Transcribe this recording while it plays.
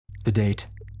The date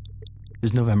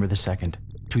is November the 2nd,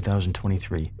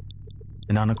 2023,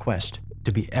 and on a quest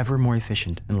to be ever more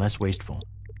efficient and less wasteful,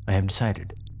 I have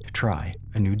decided to try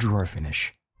a new drawer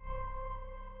finish.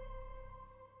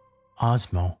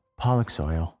 Osmo Polyx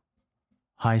Oil,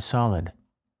 High Solid,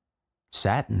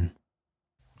 Satin.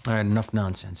 All right, enough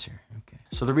nonsense here. Okay.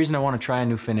 So the reason I want to try a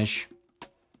new finish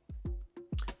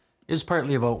is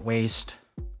partly about waste,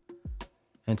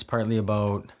 and it's partly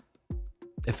about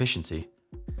efficiency.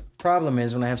 Problem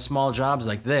is, when I have small jobs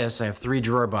like this, I have 3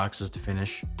 drawer boxes to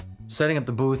finish. Setting up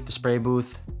the booth, the spray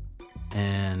booth,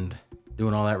 and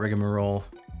doing all that rigmarole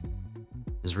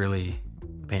is really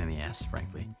a pain in the ass,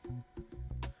 frankly.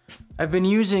 I've been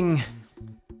using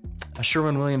a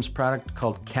Sherwin-Williams product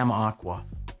called Chem Aqua.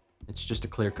 It's just a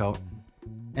clear coat,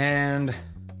 and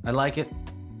I like it.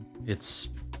 It's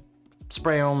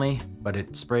spray only, but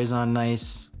it sprays on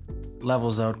nice,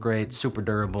 levels out great, super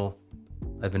durable.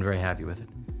 I've been very happy with it.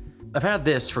 I've had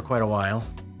this for quite a while,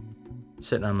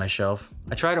 sitting on my shelf.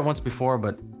 I tried it once before,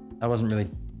 but I don't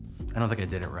think I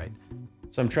did it right.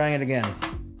 So I'm trying it again.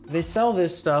 They sell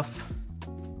this stuff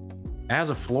as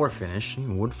a floor finish,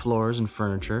 wood floors and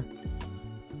furniture.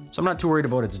 So I'm not too worried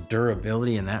about its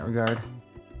durability in that regard.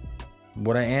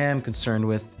 What I am concerned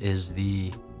with is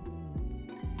the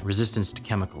resistance to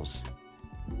chemicals.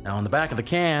 Now on the back of the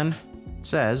can, it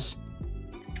says,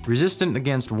 resistant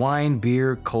against wine,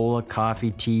 beer, cola,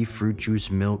 coffee, tea, fruit juice,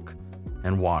 milk,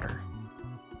 and water.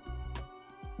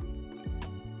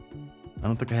 I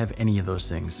don't think I have any of those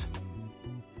things.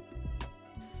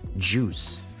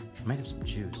 Juice. I might have some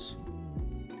juice.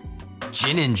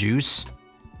 Gin and juice.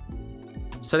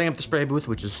 Setting up the spray booth,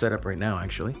 which is set up right now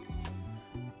actually,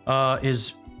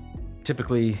 is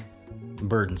typically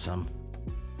burdensome.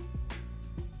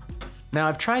 Now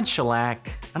I've tried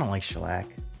shellac. I don't like shellac.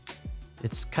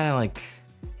 It's kind of like,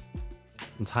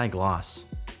 it's high gloss.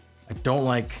 I don't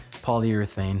like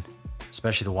polyurethane,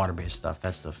 especially the water-based stuff.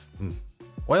 That stuff.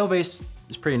 Oil-based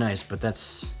is pretty nice, but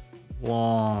that's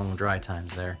long dry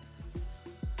times there.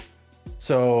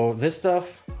 So this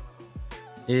stuff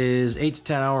is 8 to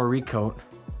 10 hour recoat.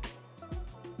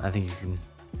 I think you can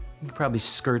probably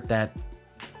skirt that,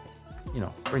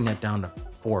 bring that down to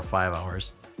 4 or 5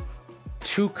 hours.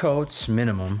 2 coats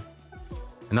minimum.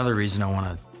 Another reason I want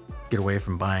to get away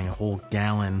from buying a whole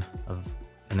gallon of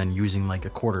and then using like a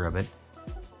quarter of it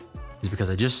is because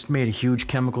I just made a huge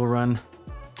chemical run.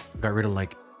 Got rid of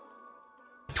like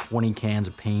 20 cans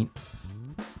of paint,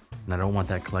 and I don't want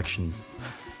that collection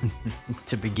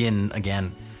to begin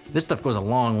again. This stuff goes a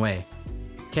long way.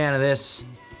 Can of this,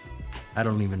 I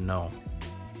don't even know.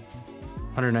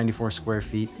 194 square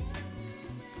feet.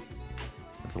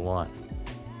 That's a lot.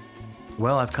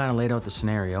 Well, I've kind of laid out the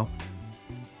scenario.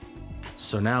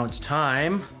 So now it's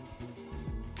time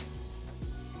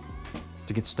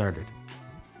to get started.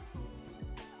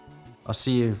 I'll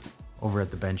see you over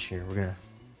at the bench here. We're gonna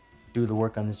do the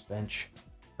work on this bench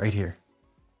right here.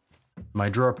 My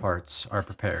drawer parts are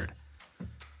prepared.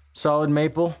 Solid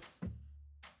maple,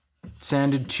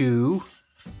 sanded to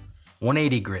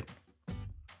 180 grit.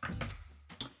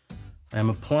 I'm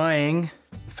applying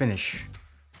the finish.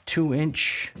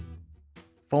 2-inch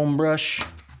foam brush.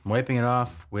 I'm wiping it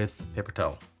off with paper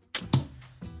towel.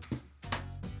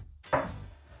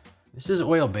 This is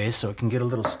oil-based, so it can get a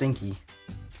little stinky.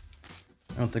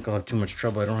 I don't think I'll have too much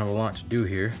trouble. I don't have a lot to do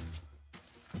here.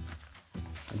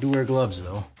 I do wear gloves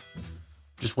though.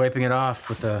 Just wiping it off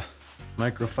with a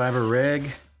microfiber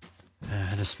rag.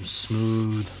 Just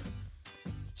some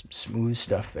smooth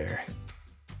stuff there.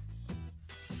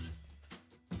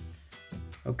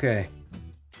 Okay.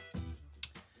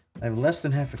 I have less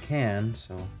than half a can,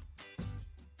 so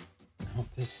I hope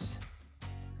this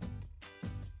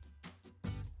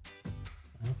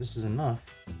is enough.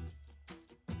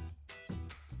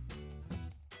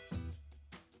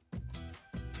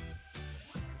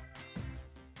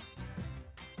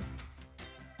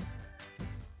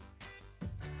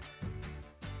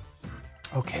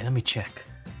 Okay, let me check.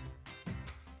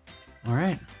 All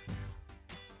right.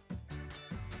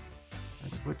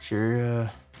 That's what you're,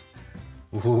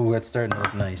 ooh, that's starting to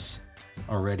look nice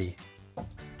already.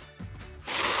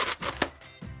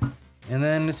 And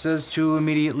then it says to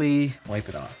immediately wipe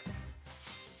it off.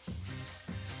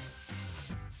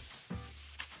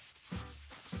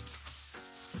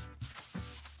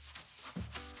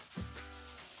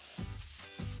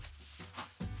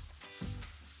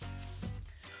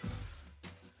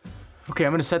 Okay,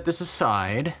 I'm gonna set this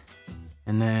aside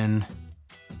and then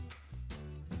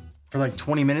for like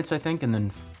 20 minutes, I think, and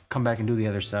then come back and do the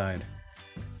other side.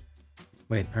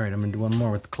 Wait, all right, I'm gonna do one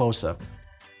more with the close-up.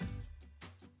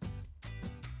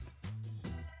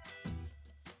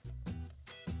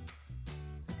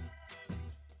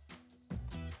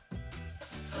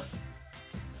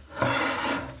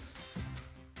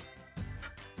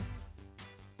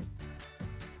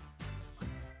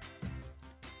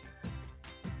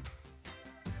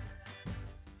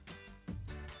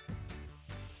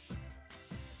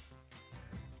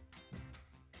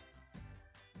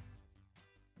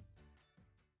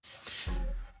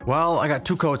 Well, I got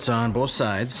 2 coats on both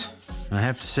sides. And I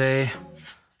have to say,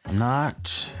 I'm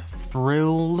not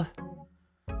thrilled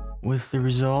with the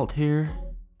result here.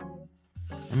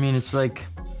 I mean, it's like,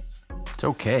 it's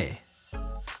okay.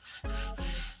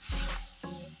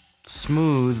 It's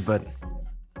smooth, but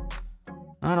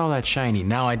not all that shiny.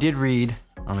 Now, I did read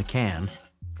on the can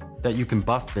that you can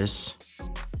buff this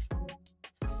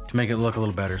to make it look a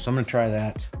little better. So I'm gonna try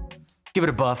that. Give it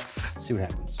a buff, see what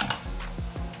happens.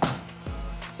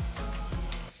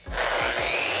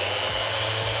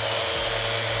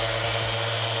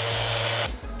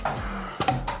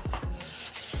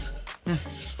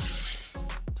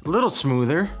 It's a little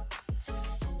smoother.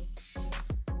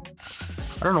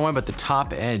 I don't know why, but the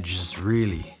top edge is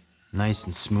really nice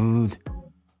and smooth.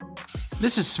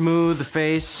 This is smooth, the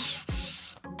face.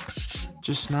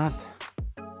 Just not,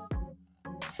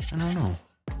 I don't know.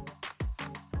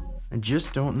 I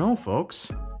just don't know, folks.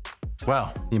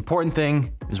 Well, the important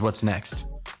thing is what's next.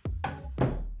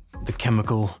 The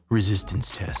chemical resistance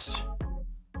test.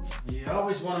 You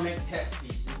always want to make test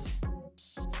pieces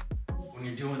when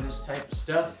you're doing this type of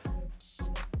stuff.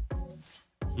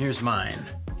 Here's mine.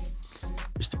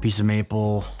 Just a piece of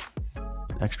maple,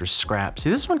 extra scrap. See,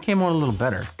 this one came out a little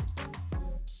better.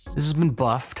 This has been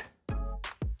buffed.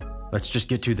 Let's just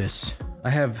get to this. I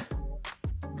have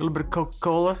a little bit of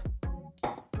Coca-Cola.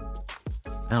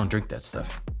 I don't drink that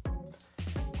stuff.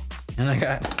 And I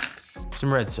got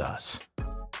some red sauce.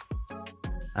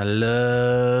 I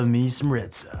love me some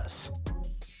red sauce.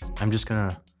 I'm just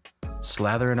gonna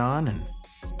slather it on and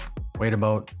wait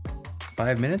about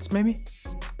 5 minutes, maybe?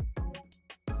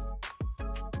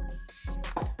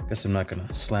 Guess I'm not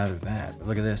gonna slather that, but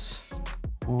look at this.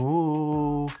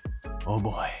 Ooh, oh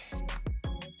boy.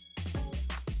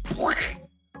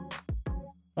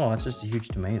 Oh, that's just a huge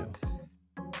tomato.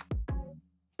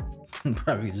 I'm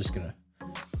probably just gonna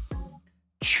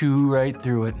chew right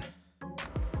through it.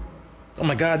 Oh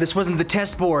my God, this wasn't the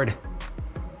test board.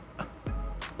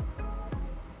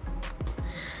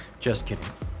 Just kidding.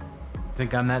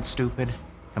 Think I'm that stupid?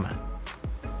 Come on.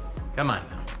 Come on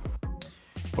now.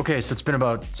 Okay, so it's been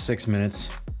about 6 minutes.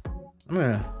 I'm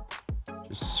gonna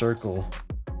just circle.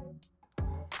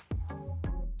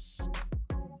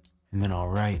 And then I'll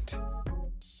write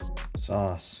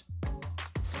sauce.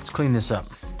 Let's clean this up.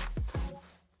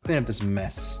 Clean up this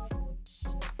mess.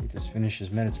 Get this finish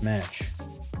as minutes match.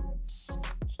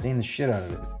 Stain the shit out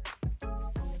of it.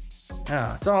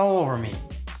 Ah, it's all over me.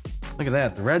 Look at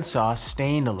that, the red sauce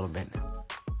stained a little bit.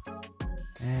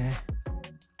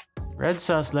 Red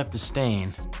sauce left a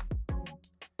stain.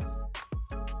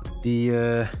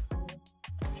 The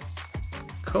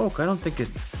Coke, I don't think it.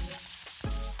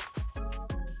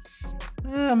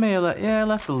 I may have I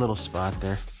left a little spot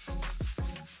there.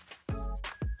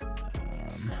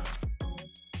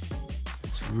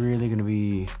 It's really gonna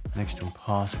be next to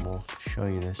impossible to show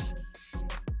you this.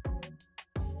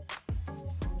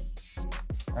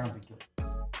 I don't think you'll.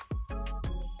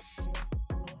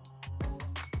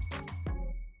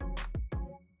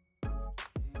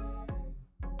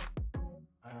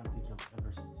 I don't think you'll ever.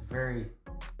 It's very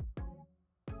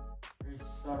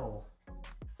subtle.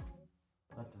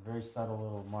 Left a very subtle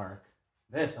little mark.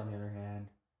 This, on the other hand,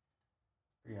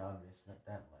 pretty obvious that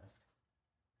left.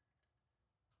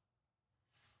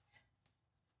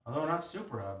 Although not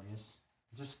super obvious.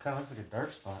 It just kind of looks like a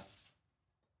dark spot.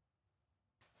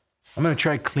 I'm gonna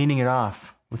try cleaning it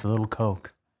off with a little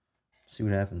Coke. See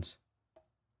what happens.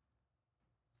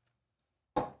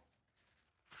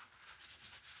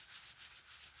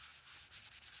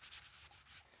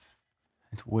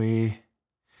 It's way...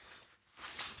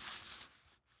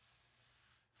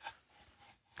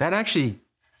 That actually...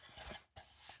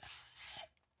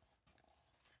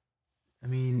 I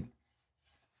mean...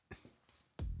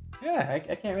 Yeah,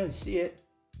 I can't really see it.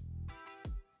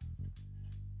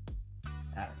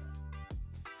 I don't know.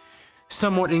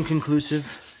 Somewhat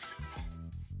inconclusive,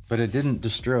 but it didn't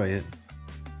destroy it.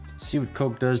 See what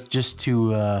Coke does just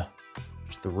to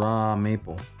just the raw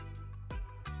maple.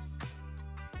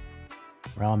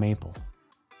 Raw maple.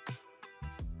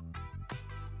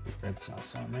 Put red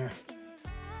sauce on there.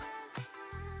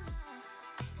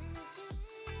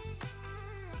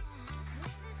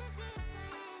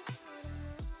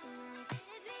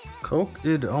 Coke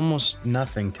did almost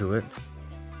nothing to it.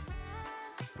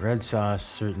 Red sauce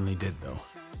certainly did, though.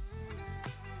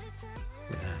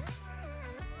 Yeah.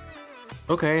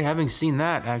 Okay, having seen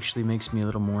that actually makes me a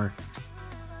little more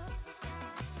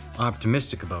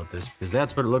optimistic about this, because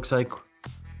that's what it looks like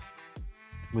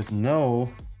with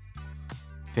no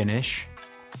finish.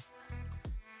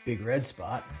 Big red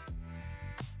spot.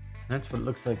 That's what it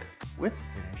looks like with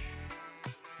the finish.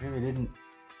 Really didn't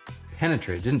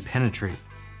penetrate. It didn't penetrate.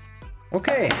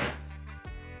 Okay.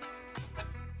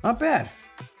 Not bad.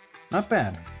 Not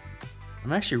bad.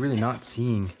 I'm actually really not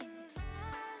seeing...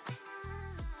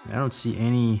 I don't see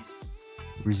any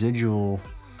residual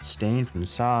stain from the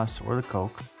sauce or the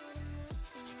Coke.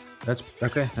 That's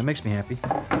okay. That makes me happy.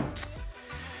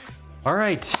 All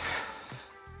right.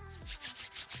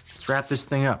 Let's wrap this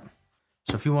thing up.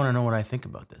 So if you want to know what I think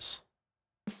about this,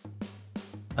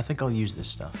 I think I'll use this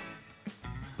stuff.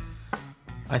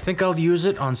 I think I'll use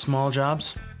it on small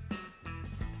jobs.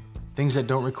 Things that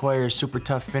don't require a super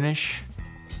tough finish.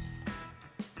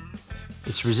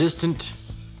 It's resistant,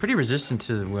 pretty resistant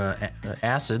to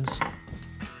acids.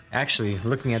 Actually,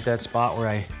 looking at that spot where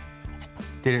I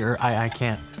did it, I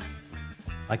can't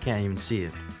even see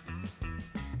it.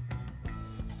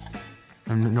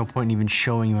 No point in even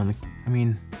showing you on the, I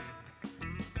mean,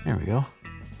 there we go.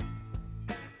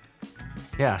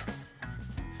 Yeah,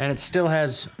 and it still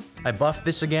has, I buffed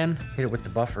this again, hit it with the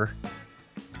buffer.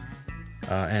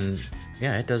 And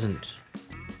yeah, it doesn't,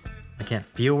 I can't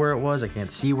feel where it was, I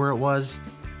can't see where it was.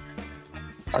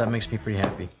 So that makes me pretty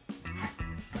happy.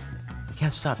 I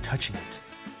can't stop touching it.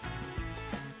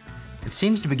 It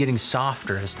seems to be getting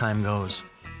softer as time goes.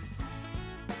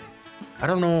 I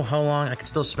don't know how long, I can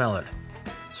still smell it.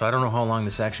 So I don't know how long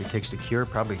this actually takes to cure,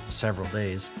 probably several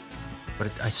days.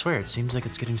 But I swear, it seems like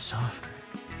it's getting softer.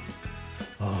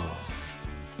 Oh.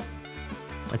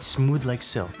 It's smooth like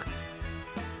silk.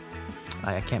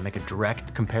 I can't make a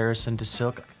direct comparison to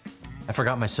silk. I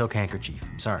forgot my silk handkerchief,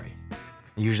 I'm sorry.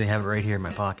 I usually have it right here in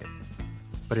my pocket.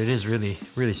 But it is really,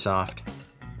 really soft.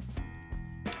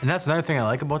 And that's another thing I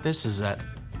like about this is that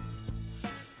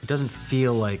it doesn't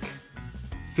feel like,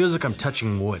 it feels like I'm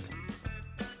touching wood,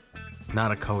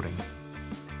 not a coating.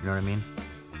 You know what I mean?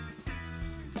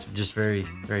 It's just very,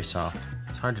 very soft.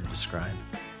 It's hard to describe,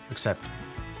 except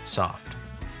soft.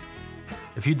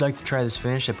 If you'd like to try this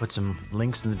finish, I put some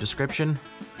links in the description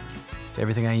to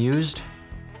everything I used.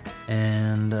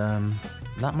 And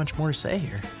not much more to say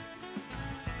here.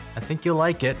 I think you'll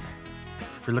like it.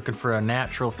 If you're looking for a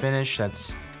natural finish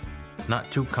that's not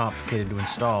too complicated to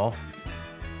install.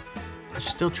 I'm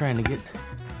still trying to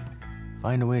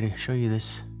find a way to show you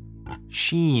this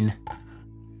sheen.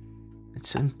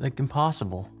 It's like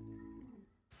impossible.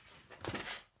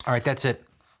 All right, that's it.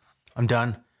 I'm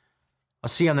done. I'll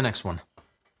see you on the next one.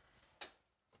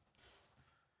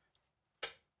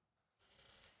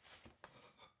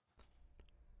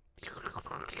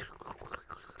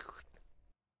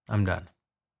 I'm done.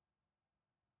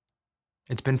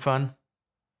 It's been fun.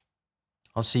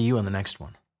 I'll see you on the next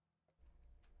one.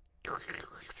 Where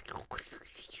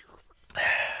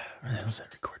the hell is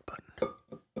that record?